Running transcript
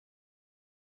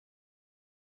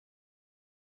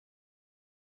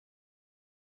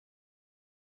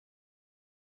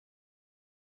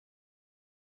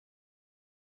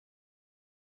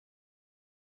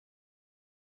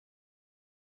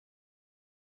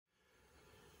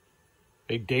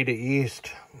Big Data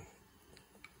East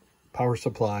power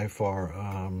supply for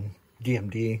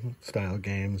DMD style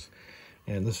games.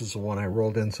 And this is the one I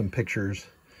rolled in some pictures.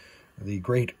 The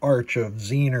great arch of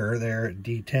zener there at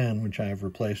D10, which I have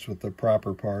replaced with the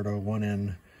proper part of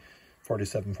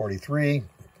 1N4743.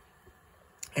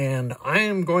 And I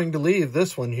am going to leave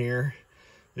this one here.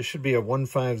 This should be a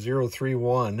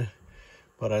 15031,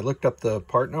 but I looked up the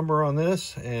part number on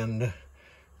this, and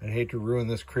I hate to ruin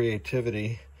this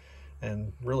creativity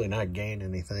and really not gain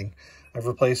anything. I've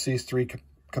replaced these three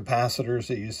capacitors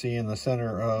that you see in the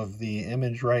center of the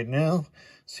image right now.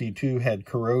 C2 had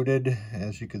corroded,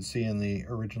 as you could see in the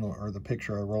original, or the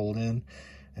picture I rolled in,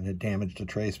 and it damaged a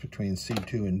trace between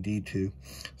C2 and D2.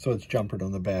 So it's jumpered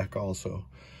on the back also.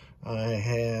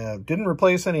 I didn't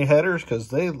replace any headers because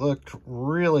they looked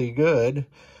really good.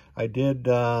 I did,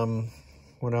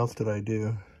 what else did I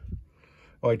do?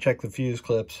 Oh, I checked the fuse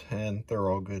clips, and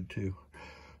they're all good too.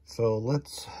 So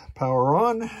let's power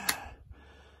on. You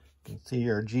can see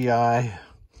our GI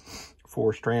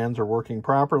 4 strands are working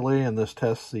properly, and this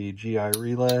tests the GI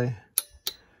relay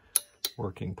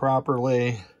working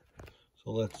properly.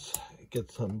 So let's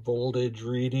get some voltage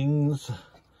readings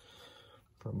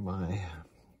from my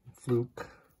Fluke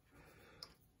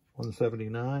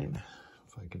 179.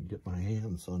 If I can get my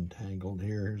hands untangled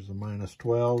here. Here's the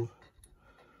 -12.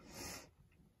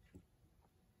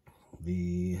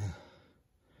 The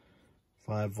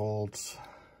 5 volts,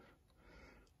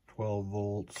 12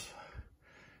 volts.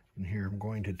 And here I'm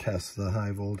going to test the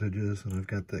high voltages, and I've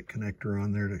got that connector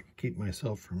on there to keep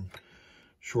myself from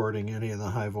shorting any of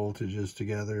the high voltages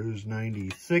together. There's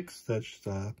 96, that's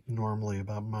normally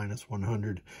about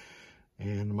 -100,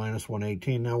 and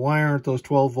 -118. Now, why aren't those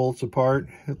 12 volts apart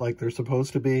like they're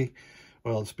supposed to be?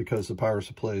 Well, it's because the power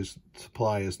supply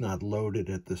is not loaded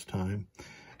at this time,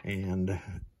 and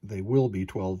they will be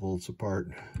 12 volts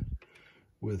apart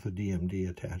with a DMD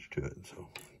attached to it. So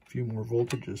a few more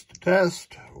voltages to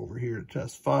test. Over here to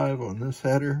test 5 on this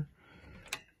header.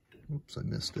 Oops, I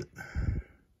missed it.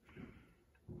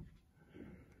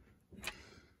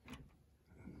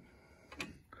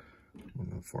 I'm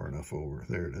not far enough over.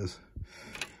 There it is.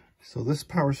 So this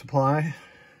power supply,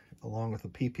 along with a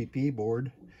PPP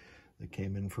board that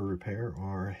came in for repair,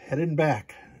 are headed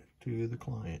back to the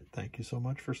client. Thank you so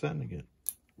much for sending it.